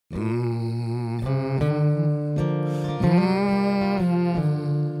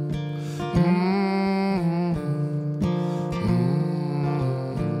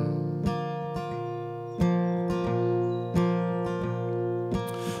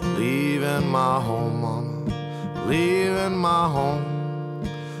leaving my home, mama, leaving my home.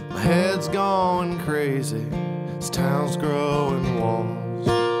 My head's going crazy, this town's growing walls.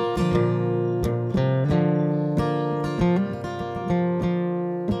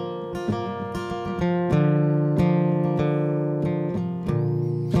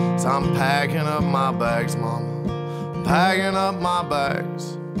 So I'm packing up my bags, mama, I'm packing up my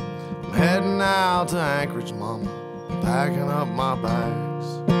bags. I'm heading out to Anchorage, mama, I'm packing up my bags.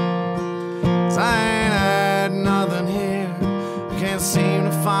 'Cause I ain't had nothing here, I can't seem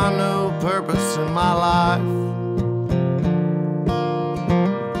to find no purpose in my life.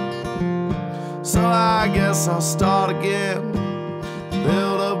 So I guess I'll start again,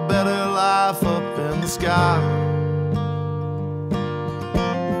 build a better life up in the sky.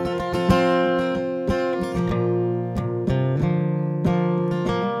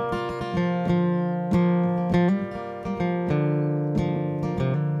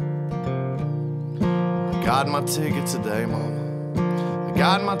 I got my ticket today, mama, I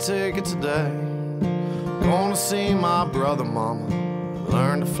got my ticket today. Gonna see my brother, mama,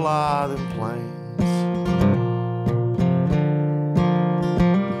 learn to fly them planes.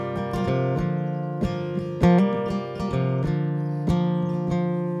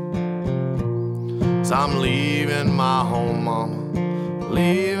 So I'm leaving my home, mama,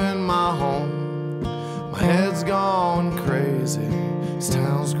 leaving my home. My head's gone crazy, this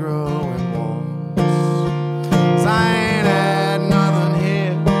town's growing walls. I ain't had nothing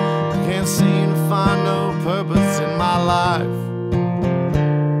here, I can't seem to find no purpose in my life.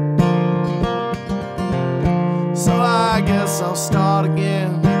 So I guess I'll start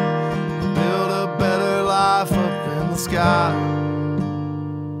again, build a better life up in the sky.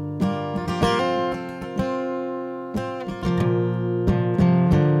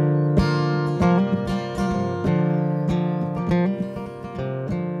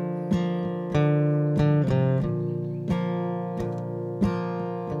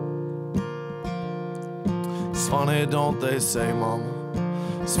 It's funny, don't they say, mama,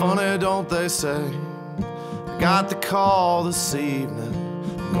 it's funny, don't they say, I got the call this evening,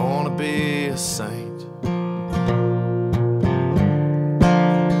 I'm gonna be a saint.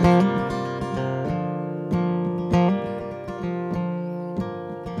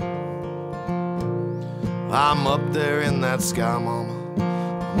 I'm up there in that sky, mama,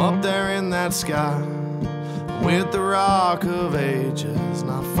 I'm up there in that sky, with the rock of ages,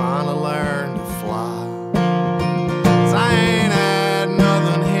 and I finally learned to fly. I ain't had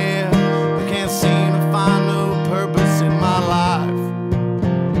nothing here, I can't seem to find no purpose in my life.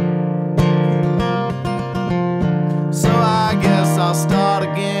 So I guess I'll start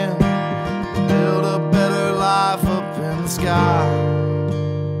again, build a better life up in the sky.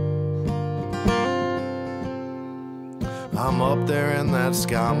 I'm up there in that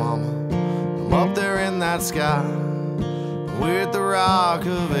sky, mama, I'm up there in that sky, with the rock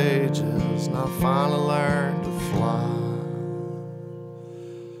of ages, and I finally learned to fly.